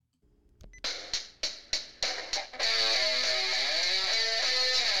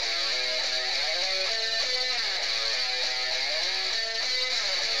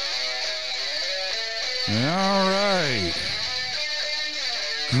All right.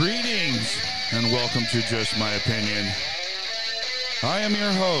 Greetings and welcome to Just My Opinion. I am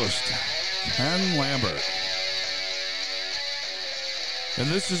your host, Ken Lambert. And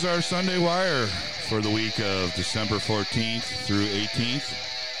this is our Sunday Wire for the week of December 14th through 18th,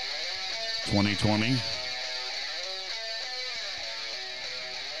 2020.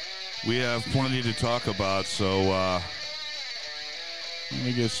 We have plenty to talk about, so let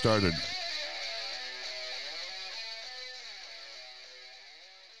me get started.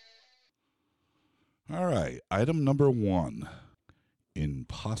 All right, item number 1,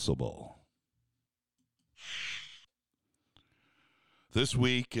 Impossible. This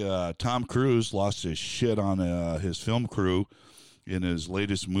week, Tom Cruise lost his shit on his film crew in his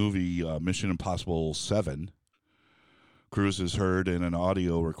latest movie, Mission Impossible 7. Cruise is heard in an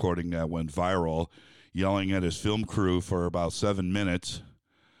audio recording that went viral, yelling at his film crew for about 7 minutes.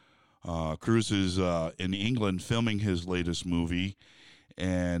 Cruise is in England filming his latest movie,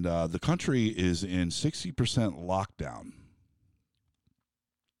 and the country is in 60% lockdown.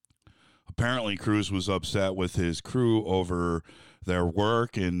 Apparently, Cruise was upset with his crew over their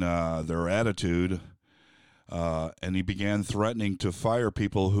work and their attitude, and he began threatening to fire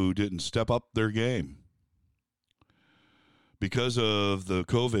people who didn't step up their game. Because of the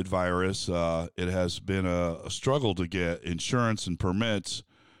COVID virus, it has been a struggle to get insurance and permits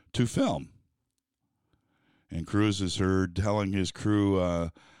to film. And Cruise is heard telling his crew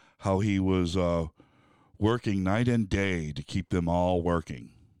how he was working night and day to keep them all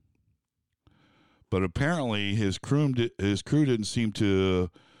working. But apparently his crew didn't seem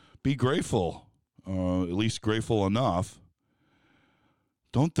to be grateful, at least grateful enough.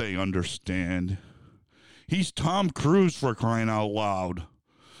 Don't they understand? He's Tom Cruise, for crying out loud.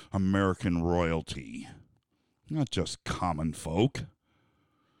 American royalty, not just common folk.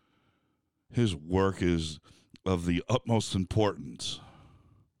 His work is of the utmost importance.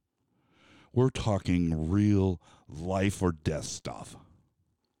 We're talking real life or death stuff.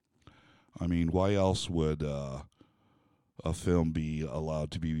 I mean, why else would a film be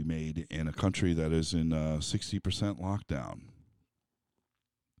allowed to be made in a country that is in 60% lockdown?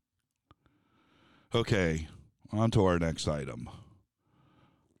 Okay, on to our next item.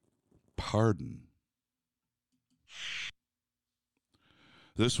 Pardon.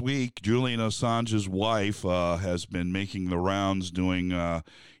 This week, Julian Assange's wife has been making the rounds doing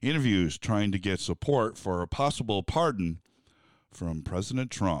interviews trying to get support for a possible pardon from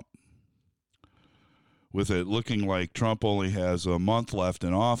President Trump. With it looking like Trump only has a month left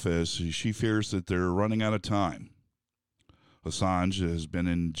in office, she fears that they're running out of time. Assange has been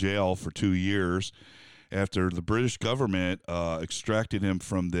in jail for 2 years after the British government extracted him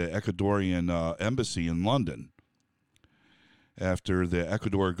from the Ecuadorian embassy in London, after the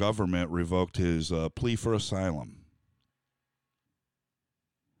Ecuador government revoked his plea for asylum.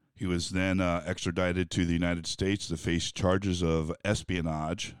 He was then extradited to the United States to face charges of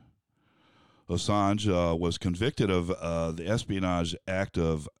espionage. Assange was convicted of the Espionage Act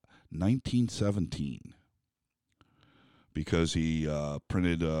of 1917 because he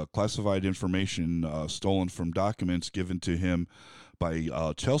printed classified information stolen from documents given to him by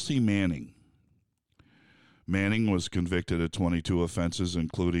Chelsea Manning. Manning was convicted of 22 offenses,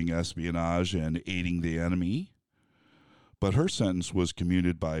 including espionage and aiding the enemy, but her sentence was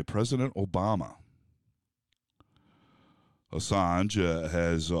commuted by President Obama. Assange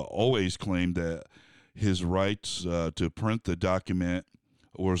has always claimed that his rights to print the document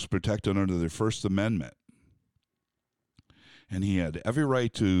was protected under the First Amendment, and he had every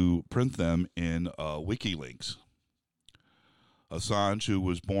right to print them in WikiLeaks. Assange, who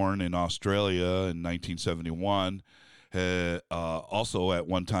was born in Australia in 1971, had also at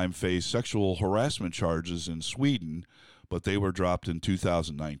one time faced sexual harassment charges in Sweden, but they were dropped in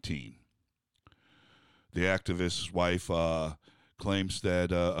 2019. The activist's wife claims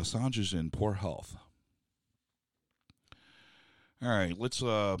that Assange is in poor health. All right, let's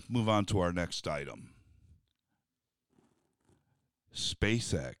move on to our next item.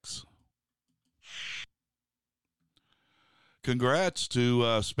 SpaceX. Congrats to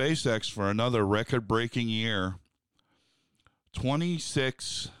SpaceX for another record-breaking year.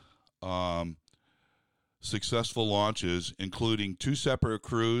 26 successful launches, including 2 separate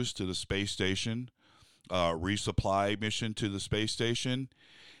crews to the space station, resupply mission to the space station,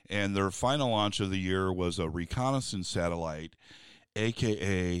 and their final launch of the year was a reconnaissance satellite,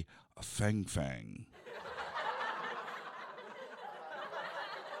 a.k.a. a Fang Fang.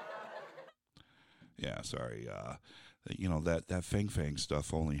 Yeah, sorry. That Fang Fang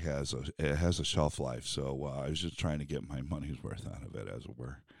stuff only has a shelf life, so I was just trying to get my money's worth out of it, as it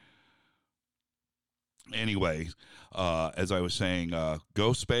were. Anyway, as I was saying,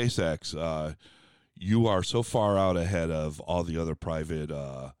 go SpaceX. You are so far out ahead of all the other private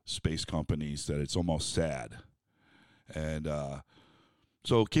space companies that it's almost sad. And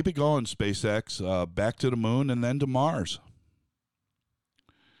so keep it going, SpaceX. Back to the moon and then to Mars.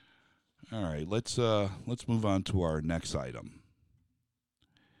 All right, let's move on to our next item.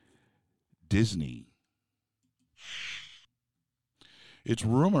 Disney. It's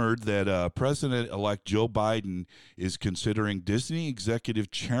rumored that President-elect Joe Biden is considering Disney executive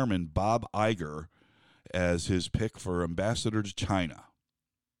chairman Bob Iger as his pick for ambassador to China.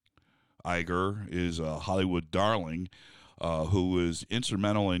 Iger is a Hollywood darling who was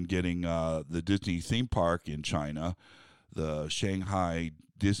instrumental in getting the Disney theme park in China, the Shanghai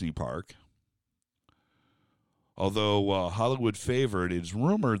Disney Park. Although Hollywood favored, it's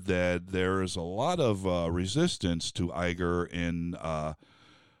rumored that there is a lot of resistance to Iger in,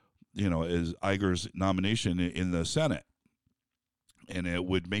 is Iger's nomination in the Senate, and it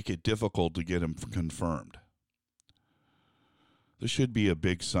would make it difficult to get him confirmed. This should be a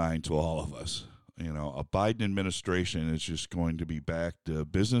big sign to all of us. You know, a Biden administration is just going to be back to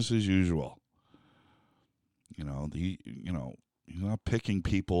business as usual. He's not picking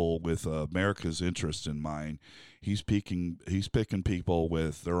people with America's interest in mind. He's picking people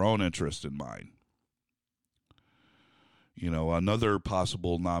with their own interest in mind. You know, another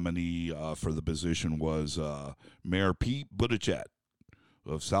possible nominee for the position was Mayor Pete Buttigieg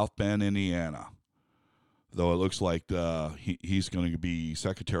of South Bend, Indiana. Though it looks like he's going to be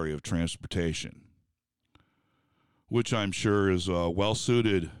Secretary of Transportation, which I'm sure is well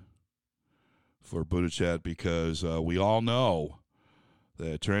suited for Buttigieg because we all know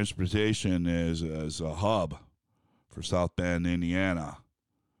that transportation is a hub for South Bend, Indiana.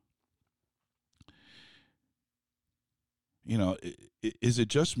 You know, is it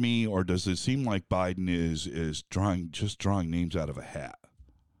just me, or does it seem like Biden is drawing names out of a hat?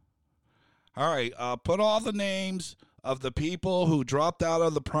 All right, put all the names of the people who dropped out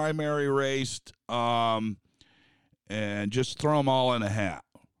of the primary race, and just throw them all in a hat.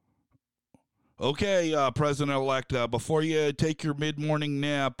 Okay, President-elect, before you take your mid-morning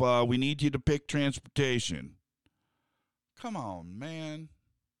nap, we need you to pick transportation. Come on, man.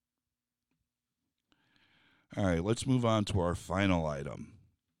 All right, let's move on to our final item.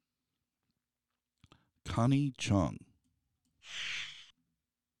 Connie Chung.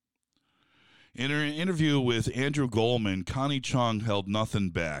 In her interview with Andrew Goldman, Connie Chung held nothing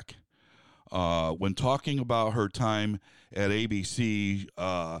back. When talking about her time at ABC,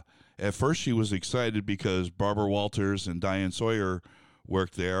 at first she was excited because Barbara Walters and Diane Sawyer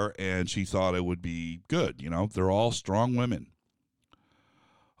worked there, and she thought it would be good. You know, they're all strong women.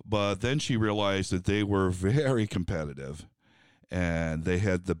 But then she realized that they were very competitive, and they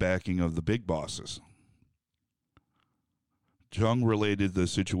had the backing of the big bosses. Chung related the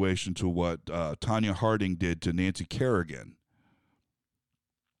situation to what Tanya Harding did to Nancy Kerrigan.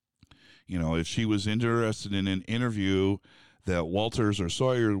 You know, if she was interested in an interview that Walters or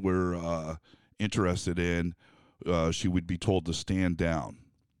Sawyer were interested in, she would be told to stand down.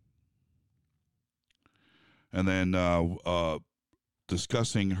 And then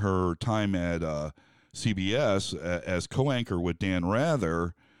discussing her time at CBS as co-anchor with Dan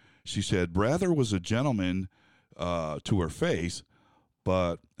Rather, she said Rather was a gentleman to her face,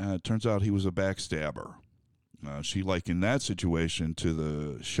 but it turns out he was a backstabber. She likened that situation to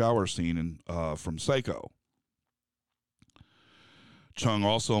the shower scene from Psycho. Chung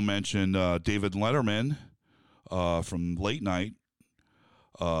also mentioned David Letterman from Late Night.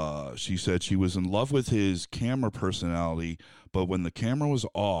 She said she was in love with his camera personality, but when the camera was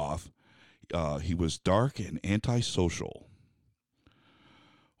off, he was dark and antisocial.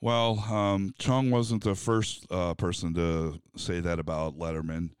 Well, Chung wasn't the first person to say that about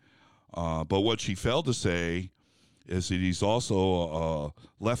Letterman. But what she failed to say is that he's also a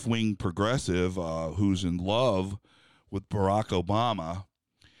left-wing progressive who's in love with Barack Obama.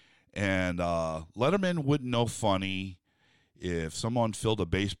 And Letterman wouldn't know funny if someone filled a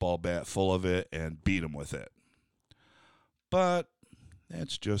baseball bat full of it and beat him with it. But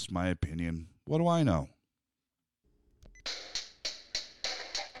that's just my opinion. What do I know?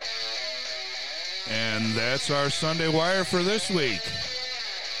 And that's our Sunday Wire for this week.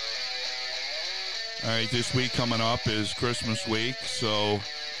 All right, this week coming up is Christmas week, so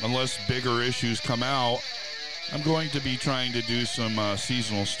unless bigger issues come out, I'm going to be trying to do some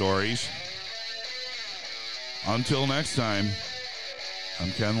seasonal stories. Until next time,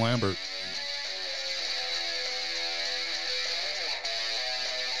 I'm Ken Lambert.